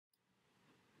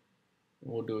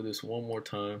We'll do this one more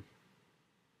time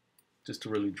just to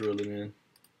really drill it in.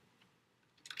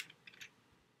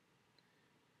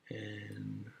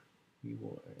 And we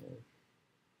will add,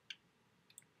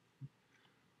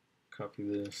 copy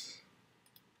this.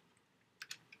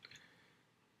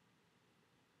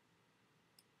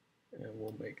 And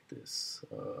we'll make this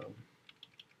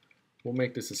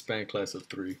a span class of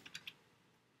 3.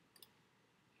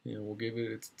 And we'll give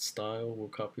it its style. We'll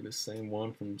copy the same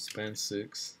one from span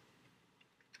 6.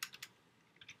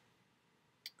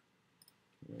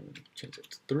 And change it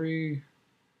to 3.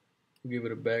 We'll give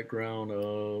it a background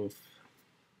of,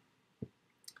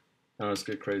 now let's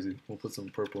get crazy. We'll put some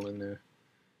purple in there.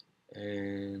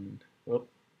 And, oh,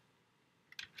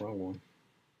 wrong one.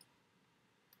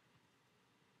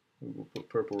 We will put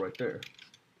purple right there.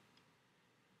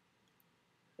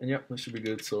 And yep, that should be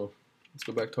good. So let's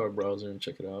go back to our browser and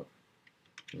check it out.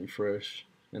 Refresh.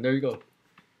 And there you go.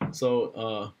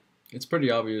 So it's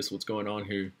pretty obvious what's going on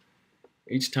here.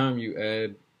 Each time you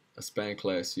add a span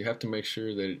class, you have to make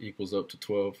sure that it equals up to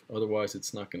 12. Otherwise,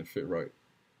 it's not going to fit right.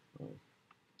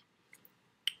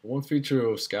 One feature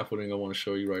of scaffolding I want to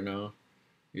show you right now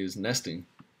is nesting.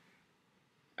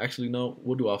 Actually, no,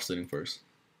 we'll do offsetting first.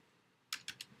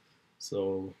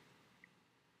 So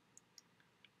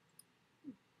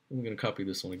I'm going to copy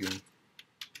this one again.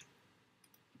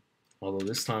 Although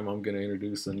this time I'm going to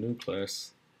introduce a new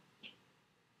class.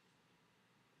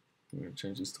 I'm going to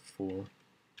change this to 4.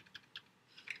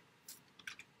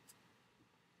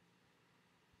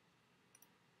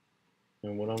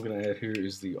 And what I'm going to add here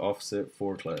is the offset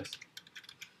 4 class.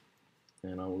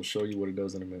 And I will show you what it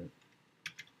does in a minute.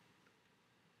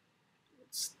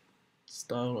 Let's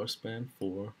style our span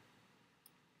 4.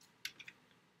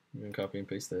 I'm going to copy and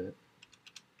paste that.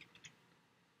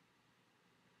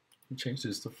 And change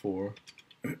this to 4.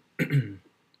 And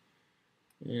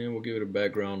we'll give it a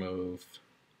background of,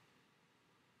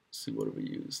 let's see, what have we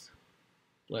used?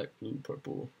 Black, blue,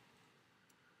 purple.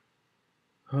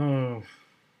 Oh,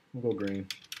 we'll go green.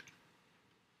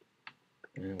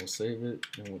 And we'll save it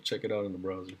and we'll check it out in the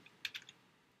browser.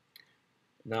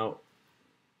 Now,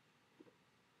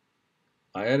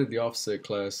 I added the offset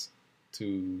class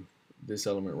to this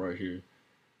element right here,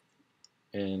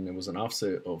 and it was an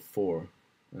offset of 4.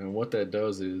 And what that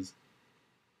does is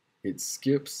it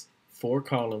skips 4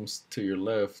 columns to your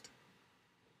left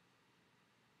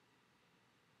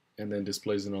and then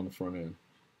displays it on the front end.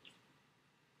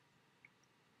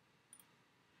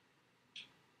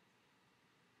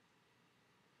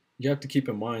 You have to keep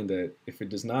in mind that if it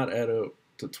does not add up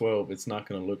to 12, it's not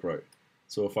going to look right.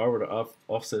 So if I were to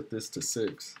offset this to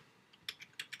 6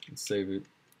 and save it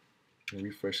and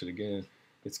refresh it again,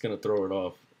 it's going to throw it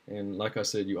off. And like I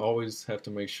said, you always have to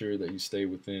make sure that you stay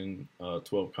within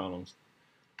 12 columns.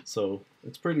 So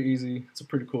it's pretty easy. It's a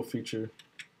pretty cool feature.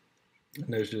 And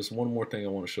there's just one more thing I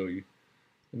want to show you.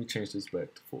 Let me change this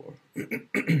back to 4.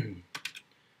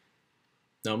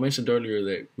 Now I mentioned earlier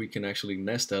that we can actually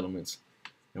nest elements.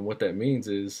 And what that means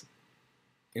is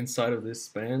inside of this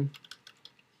span,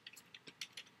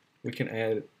 we can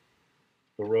add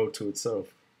a row to itself.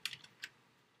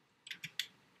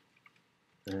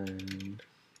 And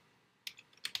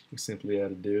we simply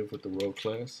add a div with the row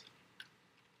class.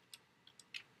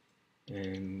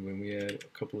 And when we add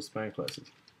a couple of span classes,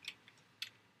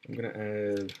 I'm going to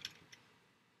add,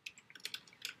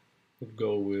 we'll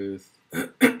go with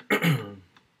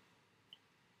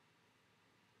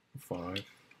 5,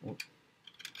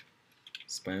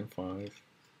 span 5,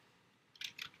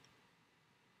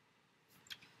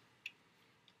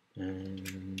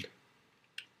 and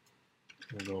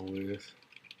we'll go with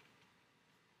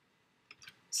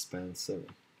span 7.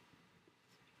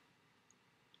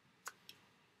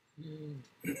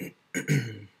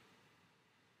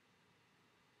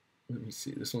 Let me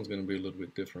see, this one's going to be a little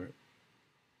bit different.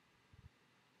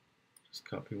 Just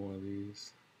copy one of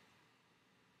these.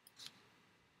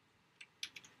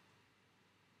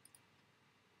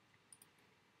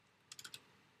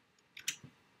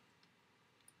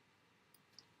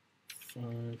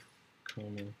 Five,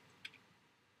 comma.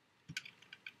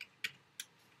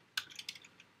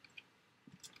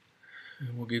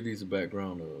 And we'll give these a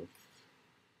background of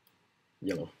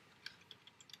yellow.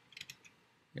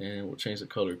 And we'll change the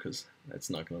color because that's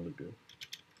not going to look good.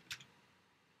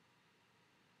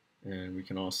 And we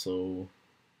can also,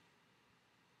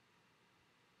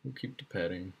 we'll keep the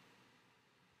padding.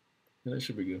 Yeah, that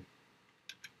should be good.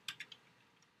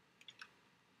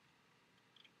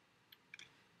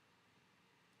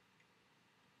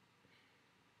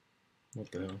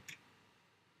 What the hell?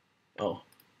 Oh,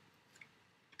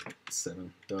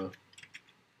 7, duh.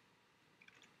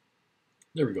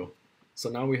 There we go. So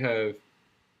now we have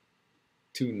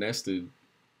two nested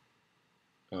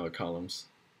columns,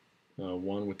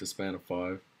 one with the span of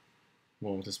 5,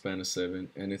 one with the span of 7,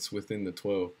 and it's within the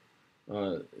 12.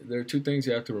 There are two things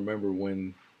you have to remember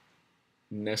when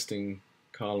nesting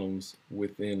columns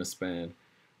within a span.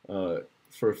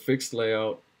 For a fixed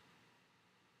layout,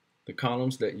 the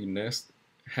columns that you nest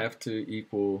have to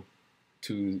equal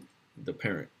to the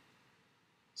parent.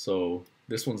 So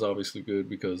this one's obviously good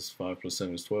because 5 plus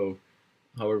 7 is 12.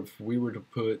 However, if we were to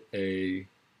put a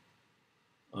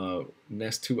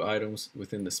nest two items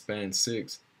within the span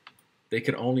 6, they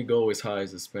can only go as high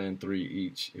as the span 3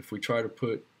 each. If we try to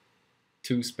put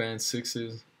two span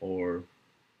 6s or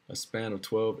a span of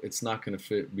 12, it's not going to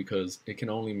fit because it can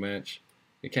only match,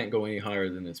 it can't go any higher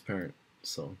than its parent.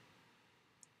 So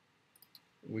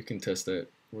we can test that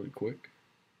really quick.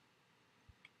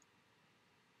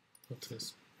 I'll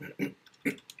test.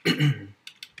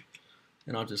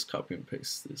 And I'll just copy and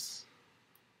paste this.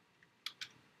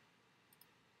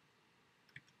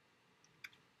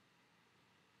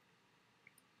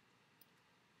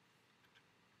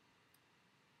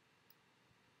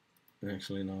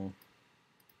 Actually, no.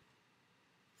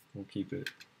 We'll keep it.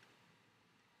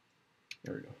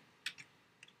 There we go.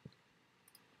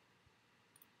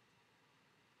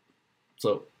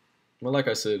 So, well, like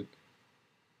I said,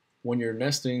 when you're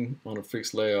nesting on a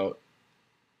fixed layout,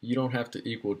 you don't have to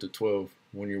equal to 12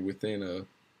 when you're within a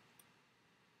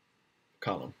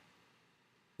column.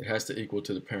 It has to equal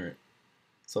to the parent.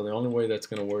 So the only way that's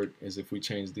going to work is if we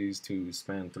change these to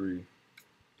span 3.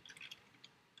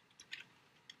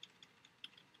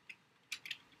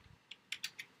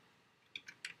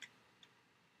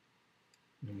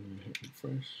 And hit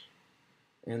refresh.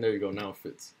 And there you go, now it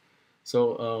fits.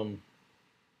 So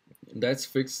that's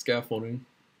fixed scaffolding.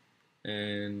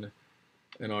 And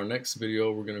in our next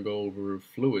video, we're going to go over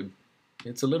Fluid.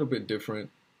 It's a little bit different,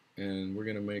 and we're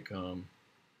going to make some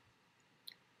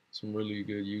really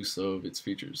good use of its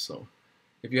features. So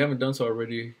if you haven't done so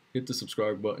already, hit the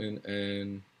subscribe button,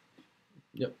 and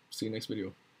yep, see you next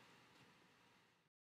video.